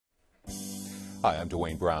Hi, I'm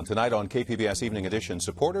Dwayne Brown. Tonight on KPBS Evening Edition,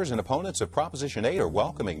 supporters and opponents of Proposition 8 are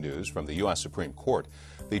welcoming news from the U.S. Supreme Court.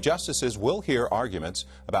 The justices will hear arguments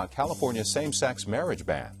about California's same-sex marriage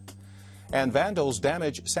ban. And vandals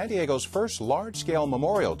damage San Diego's first large-scale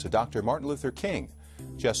memorial to Dr. Martin Luther King,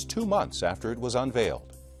 just 2 months after it was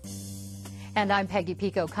unveiled. And I'm Peggy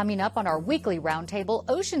Pico. Coming up on our weekly roundtable,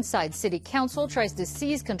 Oceanside City Council tries to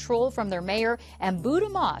seize control from their mayor and boot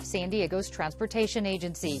him off San Diego's transportation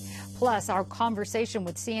agency. Plus, our conversation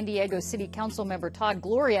with San Diego City Council member Todd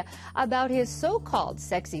Gloria about his so-called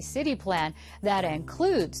sexy city plan that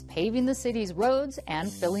includes paving the city's roads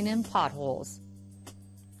and filling in potholes.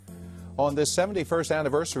 On this 71st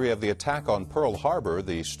anniversary of the attack on Pearl Harbor,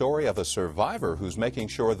 the story of a survivor who's making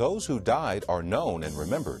sure those who died are known and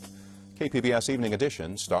remembered. KPBS Evening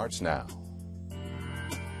Edition starts now.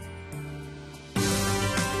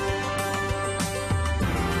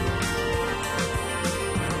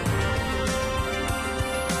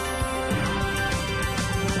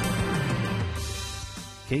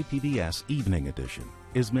 KPBS Evening Edition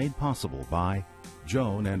is made possible by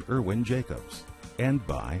Joan and Irwin Jacobs and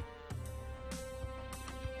by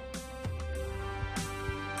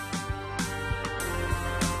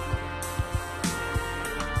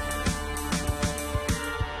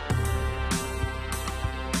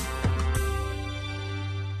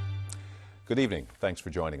Good evening. Thanks for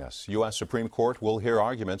joining us. U.S. Supreme Court will hear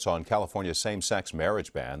arguments on California's same-sex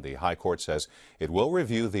marriage ban. The High Court says it will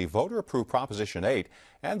review the voter-approved Proposition 8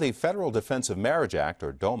 and the Federal Defense of Marriage Act,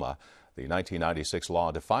 or DOMA, the 1996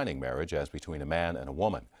 law defining marriage as between a man and a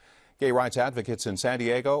woman. Gay rights advocates in San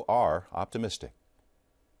Diego are optimistic.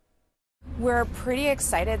 We're pretty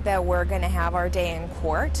excited that we're going to have our day in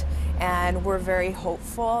court, and we're very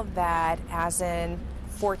hopeful that, as in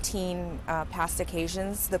 14 past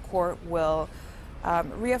occasions, the court will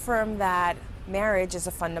reaffirm that marriage is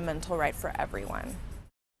a fundamental right for everyone.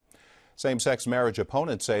 Same-sex marriage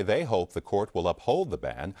opponents say they hope the court will uphold the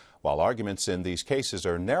ban, while arguments in these cases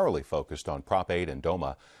are narrowly focused on Prop 8 and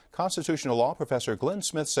DOMA. Constitutional law professor Glenn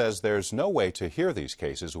Smith says there's no way to hear these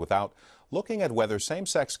cases without looking at whether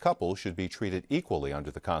same-sex couples should be treated equally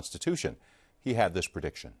under the Constitution. He had this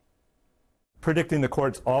prediction. Predicting the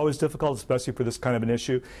court's always difficult, especially for this kind of an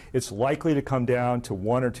issue. It's likely to come down to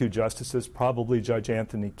one or two justices, probably Judge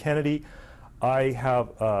Anthony Kennedy. I have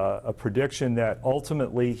a prediction that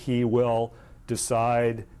ultimately he will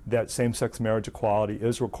decide that same-sex marriage equality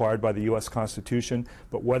is required by the U.S. Constitution,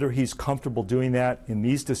 but whether he's comfortable doing that in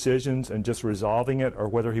these decisions and just resolving it, or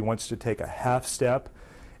whether he wants to take a half step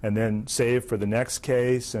and then save for the next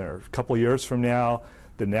case or a couple years from now,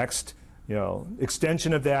 the next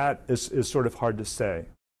extension of that is sort of hard to say.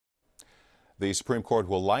 The Supreme Court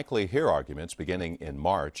will likely hear arguments beginning in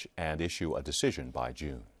March and issue a decision by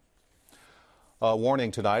June. A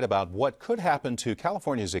warning tonight about what could happen to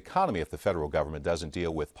California's economy if the federal government doesn't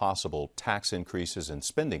deal with possible tax increases and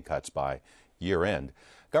spending cuts by year end.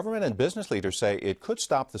 Government and business leaders say it could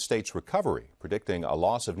stop the state's recovery, predicting a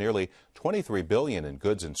loss of nearly $23 billion in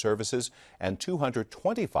goods and services and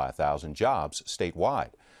 225,000 jobs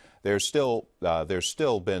statewide. There's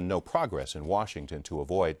still been no progress in Washington to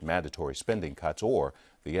avoid mandatory spending cuts or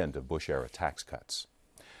the end of Bush-era tax cuts.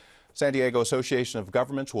 San Diego Association of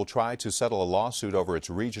Governments will try to settle a lawsuit over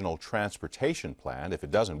its regional transportation plan. If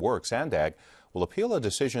it doesn't work, SANDAG will appeal a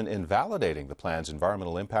decision invalidating the plan's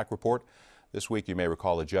environmental impact report. This week, you may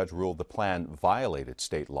recall, a judge ruled the plan violated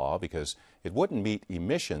state law because it wouldn't meet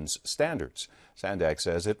emissions standards. SANDAG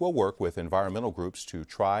says it will work with environmental groups to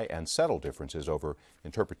try and settle differences over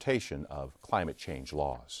interpretation of climate change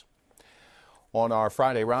laws. On our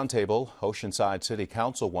Friday roundtable, Oceanside City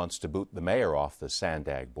Council wants to boot the mayor off the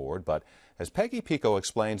SANDAG board, but as Peggy Pico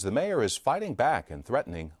explains, the mayor is fighting back and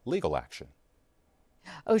threatening legal action.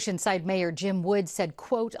 Oceanside Mayor Jim Wood said,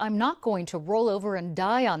 quote, "I'm not going to roll over and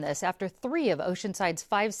die on this," after 3 of Oceanside's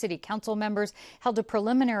 5 city council members held a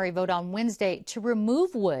preliminary vote on Wednesday to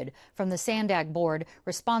remove Wood from the SANDAG board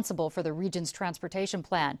responsible for the region's transportation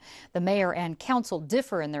plan. The mayor and council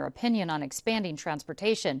differ in their opinion on expanding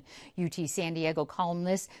transportation. UT San Diego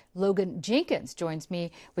columnist Logan Jenkins joins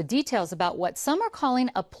me with details about what some are calling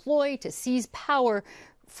a ploy to seize power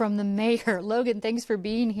from the mayor. Logan, thanks for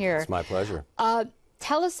being here. It's my pleasure.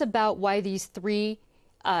 Tell us about why these 3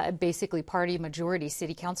 basically party majority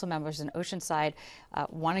city council members in Oceanside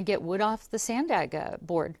want to get Wood off the SANDAG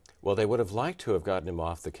board. Well, they would have liked to have gotten him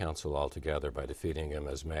off the council altogether by defeating him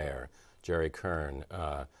as mayor. Jerry Kern,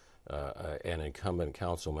 an incumbent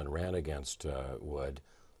councilman, ran against Wood,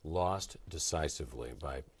 lost decisively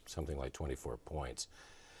by something like 24 points.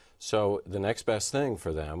 So the next best thing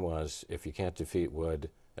for them was, if you can't defeat Wood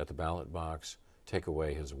at the ballot box, take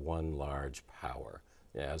away his one large power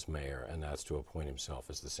as mayor, and that's to appoint himself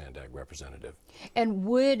as the Sandag representative. And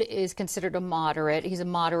Wood is considered a moderate. He's a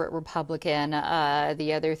moderate Republican.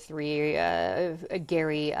 The other three,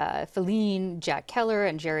 Gary Feline, Jack Keller,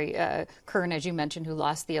 and Jerry Kern, as you mentioned, who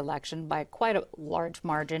lost the election by quite a large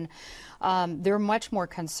margin. They're much more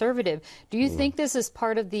conservative. Do you think this is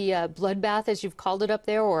part of the bloodbath, as you've called it up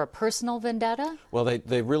there, or a personal vendetta? Well,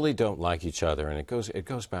 they really don't like each other, and it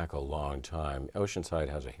goes back a long time. Oceanside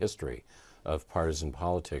has a history of partisan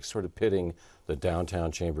politics, sort of pitting the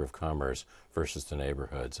downtown Chamber of Commerce versus the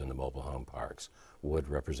neighborhoods and the mobile home parks. Wood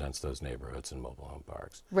represents those neighborhoods and mobile home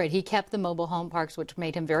parks. Right. He kept the mobile home parks, which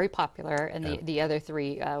made him very popular, and the other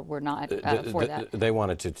three were not for that. They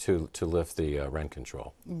wanted to lift the rent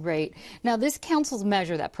control. Right. Now, this council's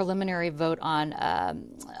measure, that preliminary vote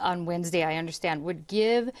on Wednesday, I understand, would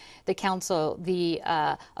give the council the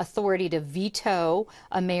authority to veto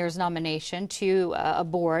a mayor's nomination to a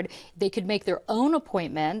board. They could make their own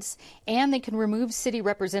appointments, and they can remove city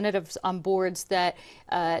representatives on boards that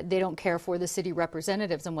they don't care for the city representatives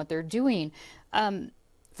and what they're doing.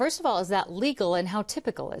 First of all, is that legal, and how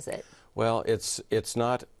typical is it? Well, it's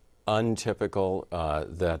not untypical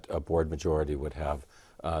that a board majority would have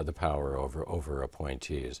the power over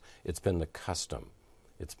appointees. It's been the custom.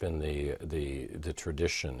 It's been the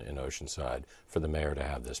tradition in Oceanside for the mayor to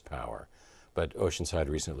have this power. But Oceanside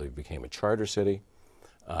recently became a charter city.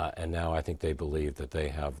 And now I think they believe that they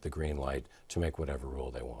have the green light to make whatever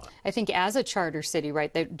rule they want. I think as a charter city,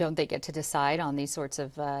 right, don't they get to decide on these sorts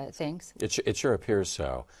of things? It sure appears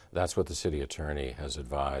so. That's what the city attorney has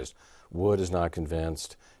advised. Wood is not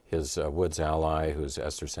convinced. His Wood's ally, who's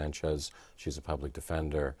Esther Sanchez, she's a public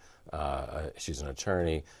defender. She's an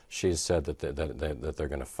attorney. She's said that they're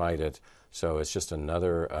going to fight it. So it's just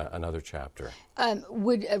another chapter.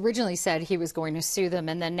 Wood originally said he was going to sue them,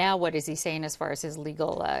 and then now what is he saying as far as his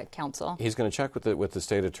legal counsel? He's going to check with the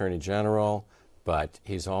state attorney general, but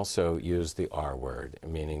he's also used the R word,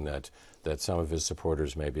 meaning that some of his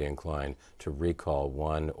supporters may be inclined to recall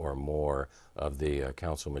one or more of the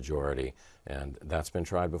council majority, and that's been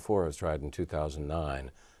tried before. It was tried in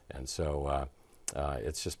 2009, and so.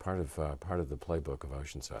 It's just part of the playbook of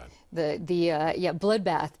Oceanside. The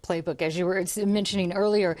bloodbath playbook, as you were mentioning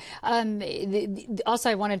earlier. Also,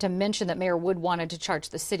 I wanted to mention that Mayor Wood wanted to charge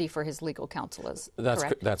the city for his legal counsel.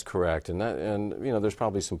 That's correct, and there's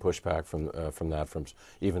probably some pushback from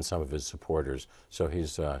even some of his supporters. So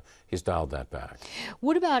he's dialed that back.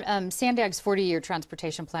 What about Sandag's 40-year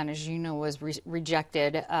transportation plan? As you know, was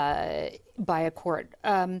rejected by a court.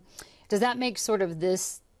 Does that make sort of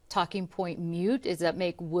this talking point mute? Does that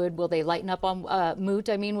make Wood, will they lighten up on moot?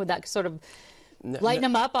 I mean, would that sort of lighten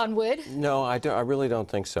them up on Wood? No, I really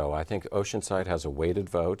don't think so. I think Oceanside has a weighted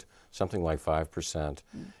vote, something like 5%,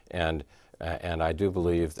 and I do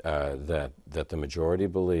believe that the majority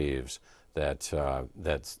believes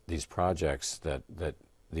that these projects, that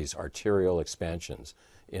these arterial expansions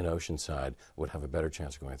in Oceanside would have a better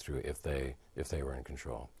chance of going through if they were in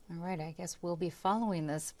control. All right, I guess we'll be following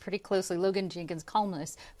this pretty closely. Logan Jenkins,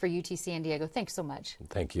 columnist for UT San Diego. Thanks so much.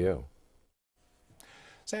 Thank you.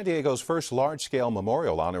 San Diego's first large-scale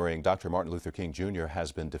memorial honoring Dr. Martin Luther King Jr.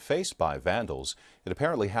 has been defaced by vandals. It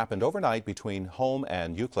apparently happened overnight between Home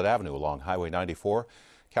and Euclid Avenue along Highway 94.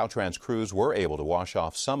 Caltrans crews were able to wash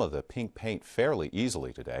off some of the pink paint fairly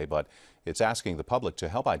easily today, but it's asking the public to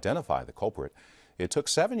help identify the culprit. It took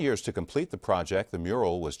 7 years to complete the project. The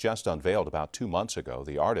mural was just unveiled about 2 months ago.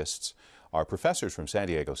 The artists are professors from San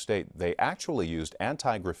Diego State. They actually used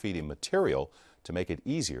anti-graffiti material to make it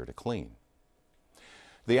easier to clean.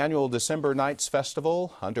 The annual December Nights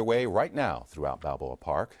Festival underway right now throughout Balboa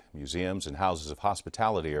Park. Museums and houses of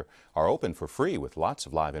hospitality are open for free with lots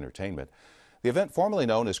of live entertainment. The event, formerly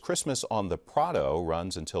known as Christmas on the Prado,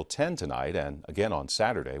 runs until 10 tonight and again on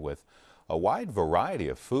Saturday with a wide variety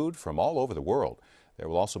of food from all over the world. There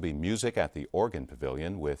will also be music at the Organ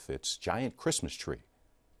Pavilion with its giant Christmas tree.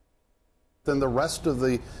 Then the rest of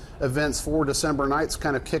the events for December nights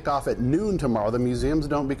kind of kick off at noon tomorrow. The museums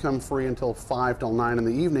don't become free until 5 till 9 in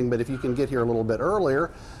the evening, but if you can get here a little bit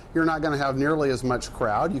earlier, you're not going to have nearly as much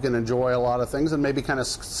crowd. You can enjoy a lot of things and maybe kind of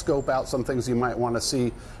scope out some things you might want to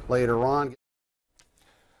see later on.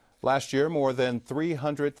 Last year, more than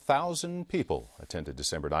 300,000 people attended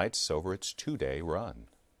December Nights over its 2-day run.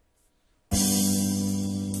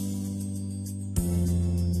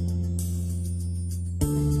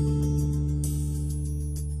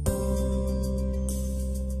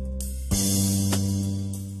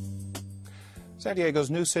 San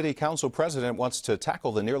Diego's new city council president wants to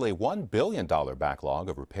tackle the nearly $1 billion backlog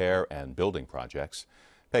of repair and building projects.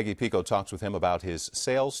 Peggy Pico talks with him about his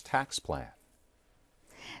sales tax plan.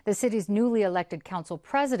 The city's newly elected council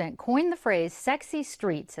president coined the phrase sexy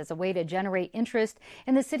streets as a way to generate interest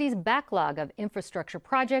in the city's backlog of infrastructure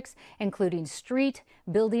projects, including street,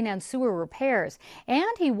 building, and sewer repairs. And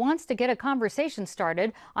he wants to get a conversation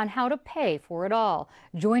started on how to pay for it all.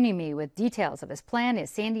 Joining me with details of his plan is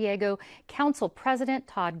San Diego Council President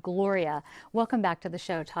Todd Gloria. Welcome back to the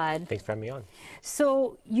show, Todd. Thanks for having me on.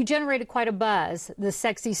 So you generated quite a buzz, the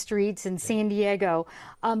sexy streets in San Diego,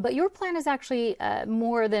 but your plan is actually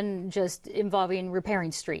more than just involving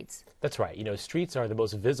repairing streets. That's right. You know, streets are the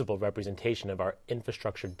most visible representation of our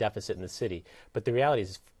infrastructure deficit in the city. But the reality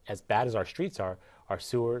is, as bad as our streets are, our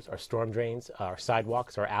sewers, our storm drains, our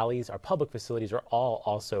sidewalks, our alleys, our public facilities are all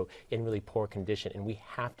also in really poor condition, and we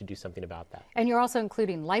have to do something about that. And you're also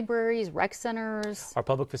including libraries, rec centers. Our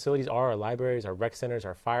public facilities are our libraries, our rec centers,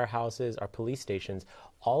 our firehouses, our police stations,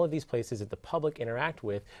 all of these places that the public interact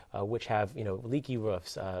with, which have, you know, leaky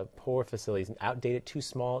roofs, poor facilities, outdated, too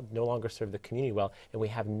small, no longer serve the community well, and we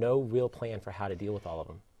have no real plan for how to deal with all of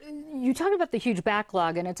them. You talked about the huge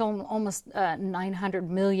backlog, and it's almost $900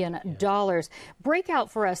 million. Yeah. Break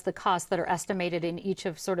out for us the costs that are estimated in each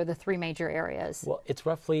of sort of the three major areas. Well, it's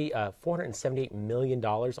roughly $478 million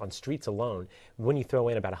on streets alone. When you throw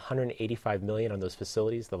in about $185 million on those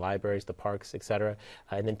facilities, the libraries, the parks, et cetera,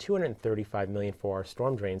 and then $235 million for our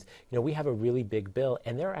storm drains, you know, we have a really big bill,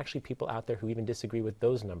 and there are actually people out there who even disagree with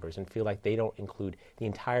those numbers and feel like they don't include the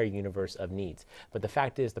entire universe of needs. But the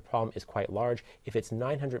fact is, the problem is quite large. If it's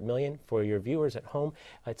 $900 million for your viewers at home,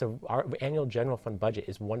 our annual general fund budget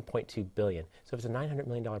is $1.2 billion. So if it's a $900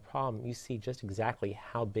 million problem, you see just exactly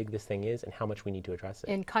how big this thing is and how much we need to address it.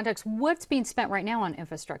 In context, what's being spent right now on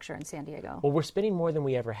infrastructure in San Diego? Well, we're spending more than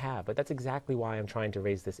we ever have, but that's exactly why I'm trying to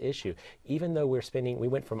raise this issue. Even though we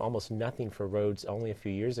went from almost nothing for roads only a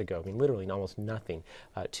few years ago, I mean literally almost nothing,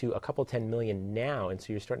 to a couple 10 million now, and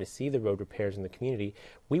so you're starting to see the road repairs in the community.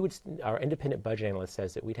 Our independent budget analyst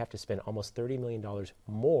says that we'd have to spend almost $30 million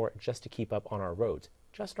more just to keep up on our roads.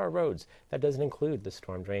 Just our roads. That doesn't include the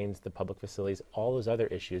storm drains, the public facilities, all those other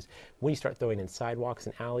issues. When you start throwing in sidewalks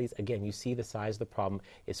and alleys, again, you see the size of the problem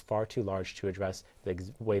is far too large to address the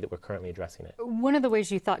way that we're currently addressing it. One of the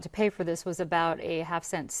ways you thought to pay for this was about a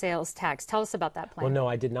half-cent sales tax. Tell us about that plan. Well, no,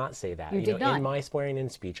 I did not say that. You did not. In my swearing-in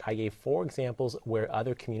speech, I gave 4 examples where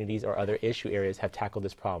other communities or other issue areas have tackled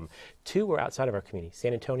this problem. 2 were outside of our community,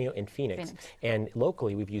 San Antonio and Phoenix. And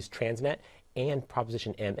locally, we've used Transnet and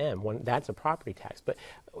Proposition MM, that's a property tax. But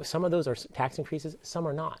some of those are tax increases, some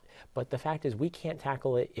are not. But the fact is we can't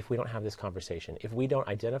tackle it if we don't have this conversation, if we don't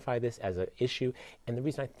identify this as an issue. And the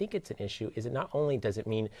reason I think it's an issue is that not only does it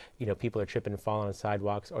mean, you know, people are tripping and falling on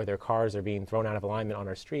sidewalks or their cars are being thrown out of alignment on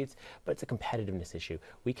our streets, but it's a competitiveness issue.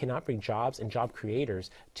 We cannot bring jobs and job creators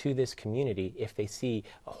to this community if they see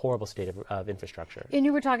a horrible state of infrastructure. And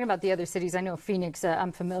you were talking about the other cities. I know Phoenix,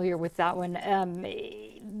 I'm familiar with that one.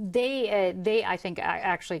 They, I think,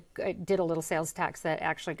 actually did a little sales tax that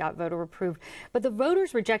actually got voter approved. But the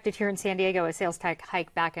voters rejected here in San Diego a sales tax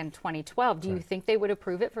hike back in 2012. Do you think they would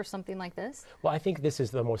approve it for something like this? Well, I think this is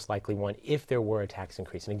the most likely one if there were a tax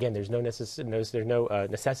increase. And again, there's no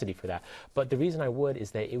necessity for that. But the reason I would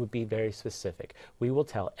is that it would be very specific. We will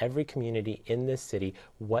tell every community in this city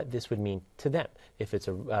what this would mean to them. If it's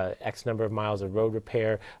a X number of miles of road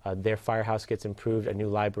repair, their firehouse gets improved, a new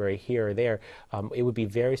library here or there, it would be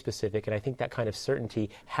very specific. And I think that kind of certainty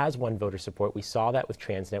has won voter support. We saw that with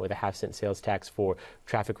Transnet, with a half-cent sales tax for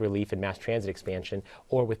traffic relief and mass transit expansion,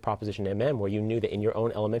 or with Proposition MM, where you knew that in your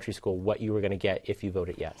own elementary school what you were going to get if you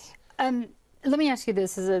voted yes. Let me ask you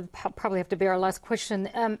this, probably have to be our last question.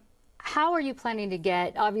 How are you planning to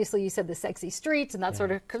get, obviously you said the sexy streets and that sort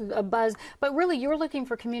of a buzz, but really you're looking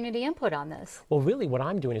for community input on this. Well, really what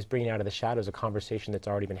I'm doing is bringing out of the shadows a conversation that's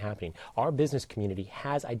already been happening. Our business community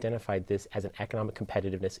has identified this as an economic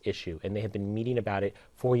competitiveness issue, and they have been meeting about it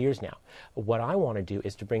for years now. What I want to do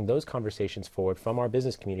is to bring those conversations forward from our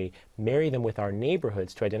business community, marry them with our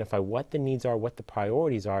neighborhoods to identify what the needs are, what the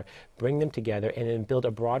priorities are, bring them together, and then build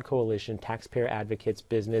a broad coalition, taxpayer advocates,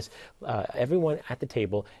 business, everyone at the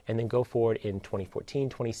table, and then go forward in 2014,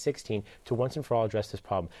 2016 to once and for all address this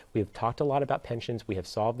problem. We have talked a lot about pensions. We have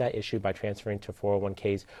solved that issue by transferring to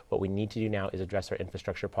 401ks. What we need to do now is address our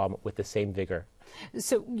infrastructure problem with the same vigor.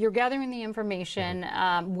 So you're gathering the information.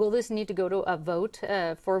 Will this need to go to a vote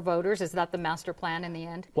for voters? Is that the master plan in the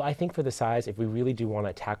end? Well, I think for the size, if we really do want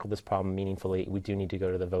to tackle this problem meaningfully, we do need to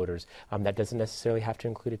go to the voters. That doesn't necessarily have to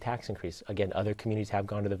include a tax increase. Again, other communities have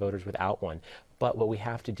gone to the voters without one. But what we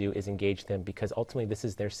have to do is engage them because ultimately this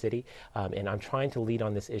is their city, and I'm trying to lead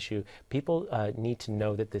on this issue. People need to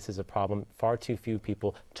know that this is a problem. Far too few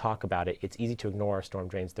people talk about it. It's easy to ignore our storm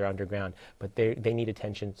drains. They're underground, but they need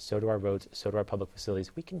attention. So do our roads, so do our public public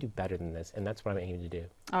facilities. We can do better than this, and that's what I'm aiming to do.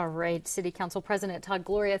 All right, City Council President Todd,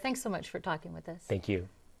 Gloria, thanks so much for talking with us. Thank you.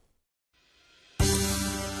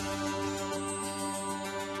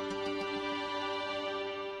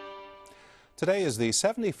 Today is the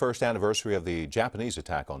 71st anniversary of the Japanese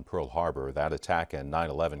attack on Pearl Harbor. That attack and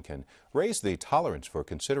 9/11 can raise the tolerance for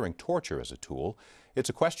considering torture as a tool. It's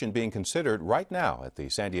a question being considered right now at the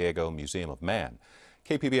San Diego Museum of Man.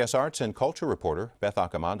 KPBS Arts and Culture reporter Beth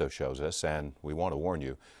Accomando shows us, and we want to warn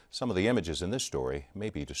you, some of the images in this story may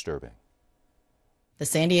be disturbing. The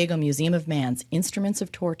San Diego Museum of Man's Instruments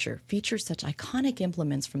of Torture features such iconic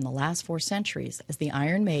implements from the last 4 centuries as the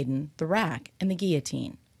Iron Maiden, the rack, and the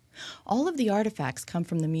guillotine. All of the artifacts come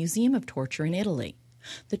from the Museum of Torture in Italy.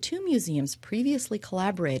 The 2 museums previously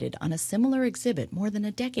collaborated on a similar exhibit more than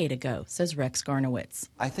a decade ago, says Rex Garnowitz.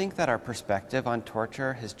 I think that our perspective on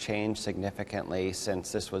torture has changed significantly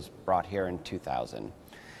since this was brought here in 2000.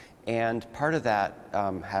 And part of that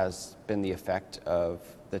has been the effect of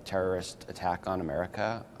the terrorist attack on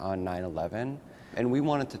America on 9/11. And we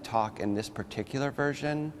wanted to talk in this particular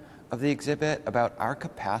version of the exhibit about our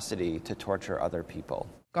capacity to torture other people.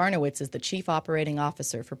 Garnowitz is the Chief Operating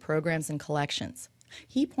Officer for Programs and Collections.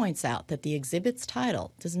 He points out that the exhibit's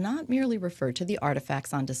title does not merely refer to the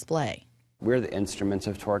artifacts on display. We're the instruments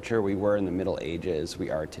of torture. We were in the Middle Ages. We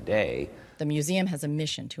are today. The museum has a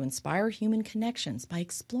mission to inspire human connections by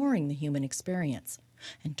exploring the human experience.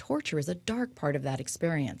 And torture is a dark part of that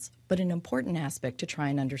experience, but an important aspect to try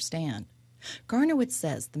and understand. Garnowitz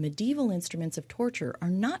says the medieval instruments of torture are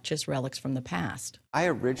not just relics from the past. I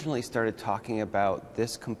originally started talking about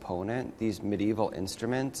this component, these medieval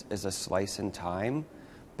instruments, as a slice in time,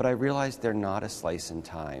 but I realized they're not a slice in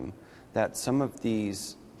time, that some of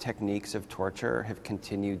these techniques of torture have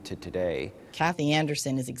continued to today. Kathy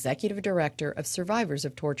Anderson is Executive Director of Survivors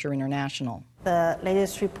of Torture International. The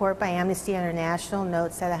latest report by Amnesty International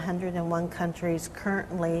notes that 101 countries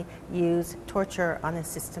currently use torture on a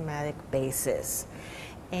systematic basis,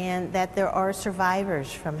 and that there are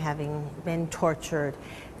survivors from having been tortured.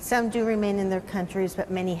 Some do remain in their countries, but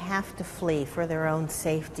many have to flee for their own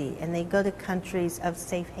safety, and they go to countries of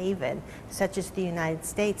safe haven, such as the United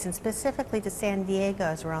States, and specifically to San Diego,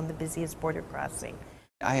 as we're on the busiest border crossing.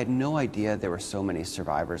 I had no idea there were so many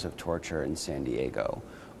survivors of torture in San Diego.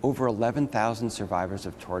 Over 11,000 survivors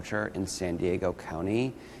of torture in San Diego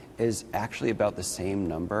County is actually about the same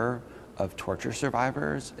number of torture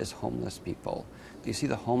survivors as homeless people. You see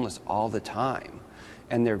the homeless all the time,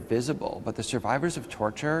 and they're visible, but the survivors of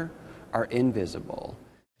torture are invisible.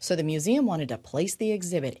 So the museum wanted to place the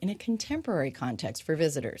exhibit in a contemporary context for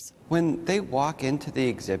visitors. When they walk into the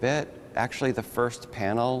exhibit, actually the first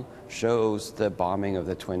panel shows the bombing of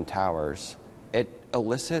the Twin Towers. It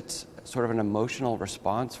elicits sort of an emotional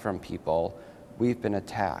response from people. We've been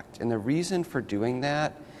attacked. And the reason for doing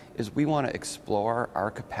that is we want to explore our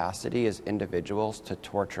capacity as individuals to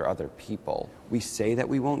torture other people. We say that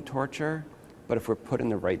we won't torture, but if we're put in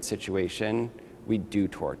the right situation, we do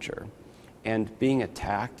torture. And being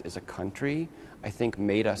attacked as a country, I think,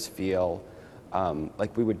 made us feel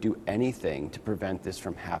like we would do anything to prevent this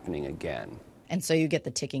from happening again. And so you get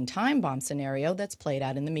the ticking time bomb scenario that's played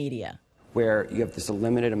out in the media, where you have this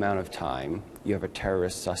limited amount of time, you have a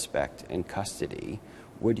terrorist suspect in custody.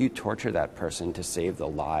 Would you torture that person to save the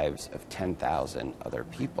lives of 10,000 other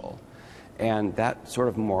people? And that sort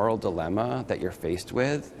of moral dilemma that you're faced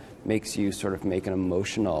with makes you sort of make an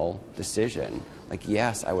emotional decision. Like,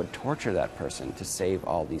 yes, I would torture that person to save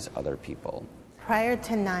all these other people. Prior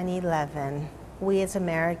to 9/11, we as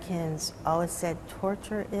Americans always said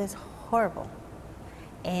torture is horrible.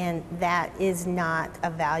 And that is not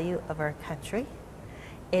a value of our country.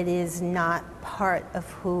 It is not part of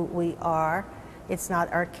who we are. It's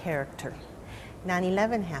not our character.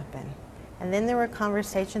 9/11 happened. And then there were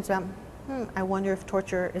conversations about, I wonder if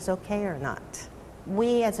torture is okay or not.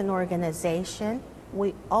 We as an organization,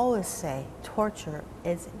 we always say torture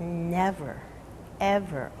is never,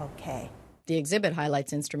 ever okay. The exhibit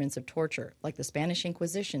highlights instruments of torture, like the Spanish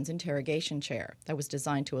Inquisition's interrogation chair that was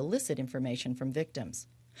designed to elicit information from victims.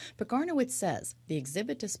 But Garnowitz says the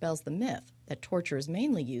exhibit dispels the myth that torture is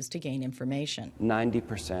mainly used to gain information.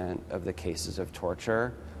 90% of the cases of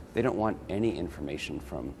torture, they don't want any information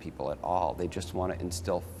from people at all. They just want to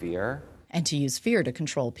instill fear. And to use fear to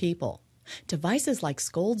control people. Devices like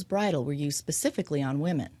Scold's bridle were used specifically on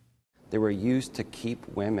women. They were used to keep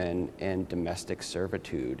women in domestic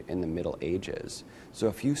servitude in the Middle Ages. So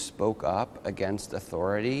if you spoke up against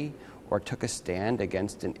authority or took a stand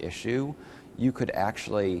against an issue, you could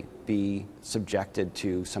actually be subjected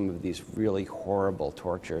to some of these really horrible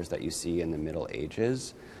tortures that you see in the Middle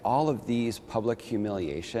Ages. All of these public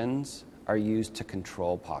humiliations are used to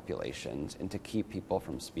control populations and to keep people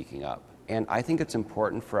from speaking up. And I think it's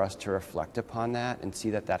important for us to reflect upon that and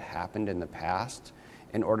see that that happened in the past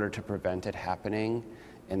in order to prevent it happening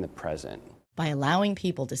in the present. By allowing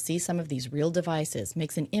people to see some of these real devices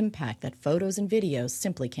makes an impact that photos and videos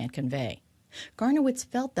simply can't convey. Garnowitz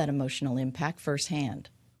felt that emotional impact firsthand.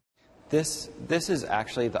 This is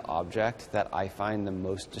actually the object that I find the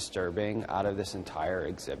most disturbing out of this entire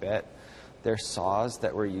exhibit. They're saws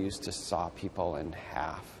that were used to saw people in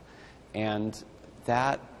half. And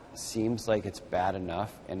that seems like it's bad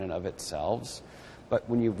enough in and of itself. But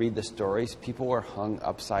when you read the stories, people were hung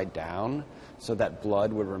upside down so that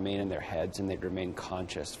blood would remain in their heads and they'd remain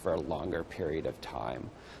conscious for a longer period of time.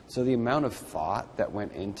 So the amount of thought that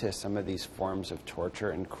went into some of these forms of torture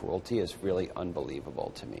and cruelty is really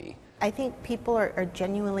unbelievable to me. I think people are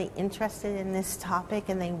genuinely interested in this topic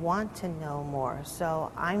and they want to know more.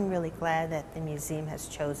 So I'm really glad that the museum has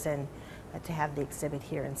chosen to have the exhibit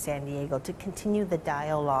here in San Diego to continue the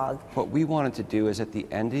dialogue. What we wanted to do is at the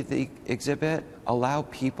end of the exhibit, allow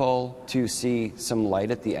people to see some light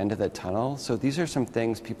at the end of the tunnel. So these are some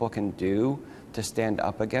things people can do to stand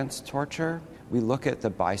up against torture. We look at the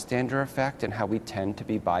bystander effect and how we tend to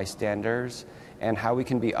be bystanders and how we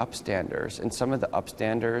can be upstanders. And some of the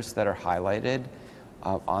upstanders that are highlighted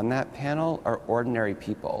on that panel are ordinary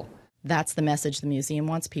people. That's the message the museum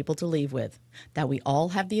wants people to leave with, that we all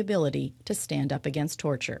have the ability to stand up against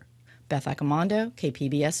torture. Beth Accomando,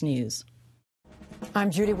 KPBS News. I'm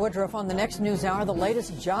Judy Woodruff. On the next news hour, the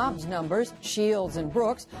latest jobs numbers, Shields and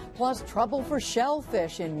Brooks, plus trouble for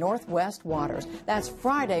shellfish in Northwest waters. That's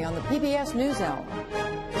Friday on the PBS NewsHour.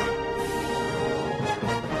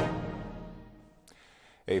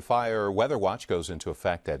 A fire weather watch goes into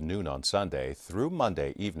effect at noon on Sunday through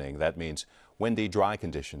Monday evening. That means windy, dry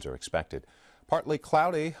conditions are expected. Partly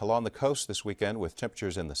cloudy along the coast this weekend with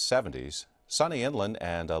temperatures in the 70s. Sunny inland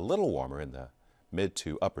and a little warmer in the mid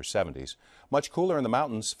to upper 70s. Much cooler in the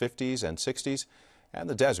mountains, 50s and 60s. And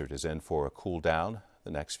the desert is in for a cool down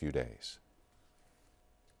the next few days.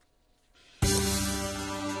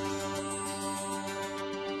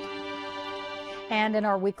 And in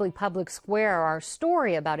our weekly Public Square, our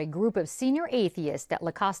story about a group of senior atheists at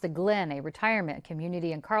La Costa Glen, a retirement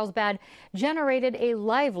community in Carlsbad, generated a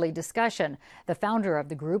lively discussion. The founder of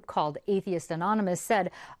the group, called Atheist Anonymous,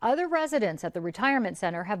 said other residents at the retirement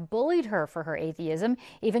center have bullied her for her atheism,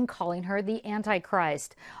 even calling her the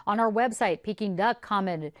Antichrist. On our website, Peking Duck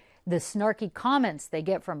commented, "The snarky comments they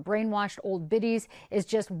get from brainwashed old biddies is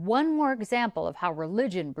just one more example of how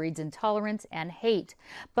religion breeds intolerance and hate."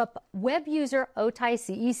 But web user Otai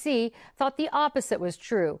CEC thought the opposite was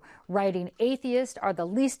true, writing, "Atheists are the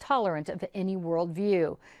least tolerant of any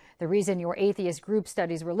worldview. The reason your atheist group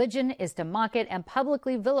studies religion is to mock it and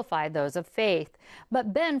publicly vilify those of faith."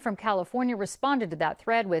 But Ben from California responded to that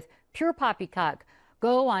thread with pure poppycock.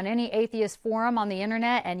 Go on any atheist forum on the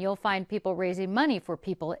internet and you'll find people raising money for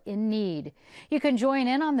people in need. You can join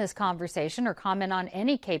in on this conversation or comment on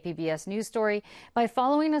any KPBS news story by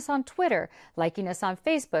following us on Twitter, liking us on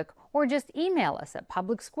Facebook, or just email us at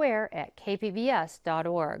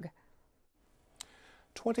publicsquare@kpbs.org.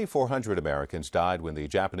 2,400 Americans died when the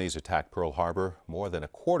Japanese attacked Pearl Harbor. More than a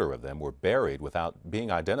quarter of them were buried without being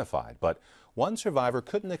identified. But one survivor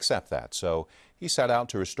couldn't accept that, so he set out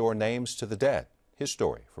to restore names to the dead. His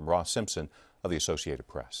story from Ross Simpson of the Associated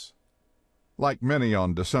Press. Like many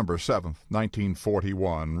on December 7,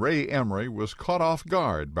 1941, Ray Emery was caught off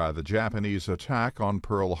guard by the Japanese attack on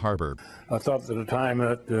Pearl Harbor. I thought at the time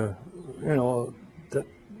that, that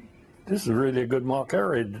this is really a good mock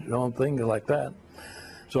air on things like that.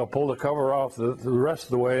 So I pulled the cover off the rest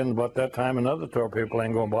of the way, and about that time another torpedo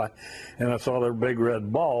plane going by, and I saw their big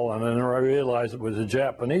red ball, and then I realized it was the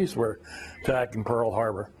Japanese were attacking Pearl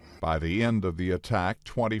Harbor. By the end of the attack,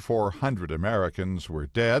 2,400 Americans were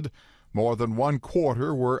dead. More than one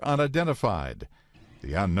quarter were unidentified.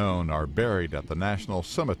 The unknown are buried at the National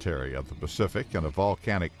Cemetery of the Pacific in a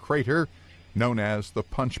volcanic crater known as the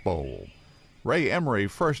Punch Bowl. Ray Emery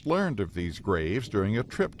first learned of these graves during a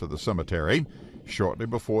trip to the cemetery shortly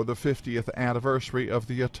before the 50th anniversary of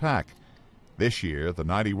the attack. This year, the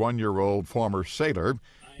 91-year-old former sailor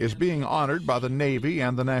is being honored by the Navy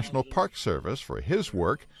and the National Park Service for his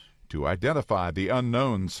work to identify the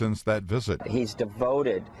unknown since that visit. He's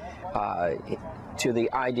devoted to the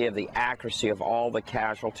idea of the accuracy of all the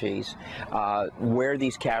casualties, where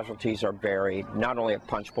these casualties are buried, not only at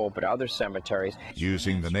Punch Bowl but other cemeteries.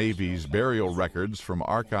 Using the Navy's burial records from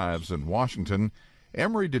archives in Washington,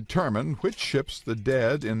 Emery determined which ships the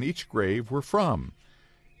dead in each grave were from.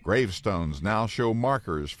 Gravestones now show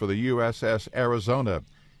markers for the USS Arizona,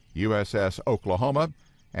 USS Oklahoma,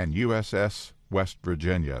 and USS West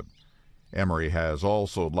Virginia. Emory has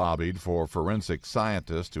also lobbied for forensic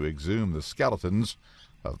scientists to exhume the skeletons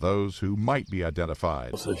of those who might be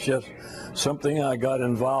identified. It's just something I got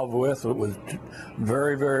involved with. It was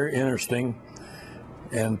very, very interesting,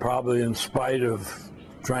 and probably in spite of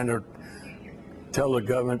trying to tell the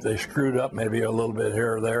government they screwed up maybe a little bit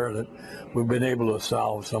here or there, that we've been able to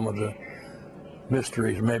solve some of the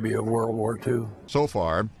mysteries maybe of World War II. So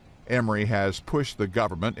far, Emory has pushed the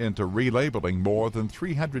government into relabeling more than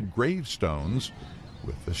 300 gravestones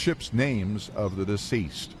with the ship's names of the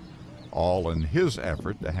deceased, all in his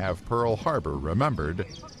effort to have Pearl Harbor remembered,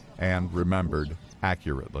 and remembered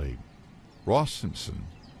accurately. Ross Simpson,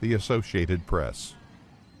 The Associated Press.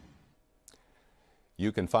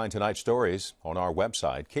 You can find tonight's stories on our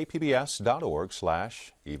website,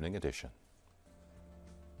 kpbs.org/evening edition.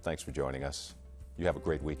 Thanks for joining us. You have a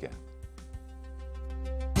great weekend.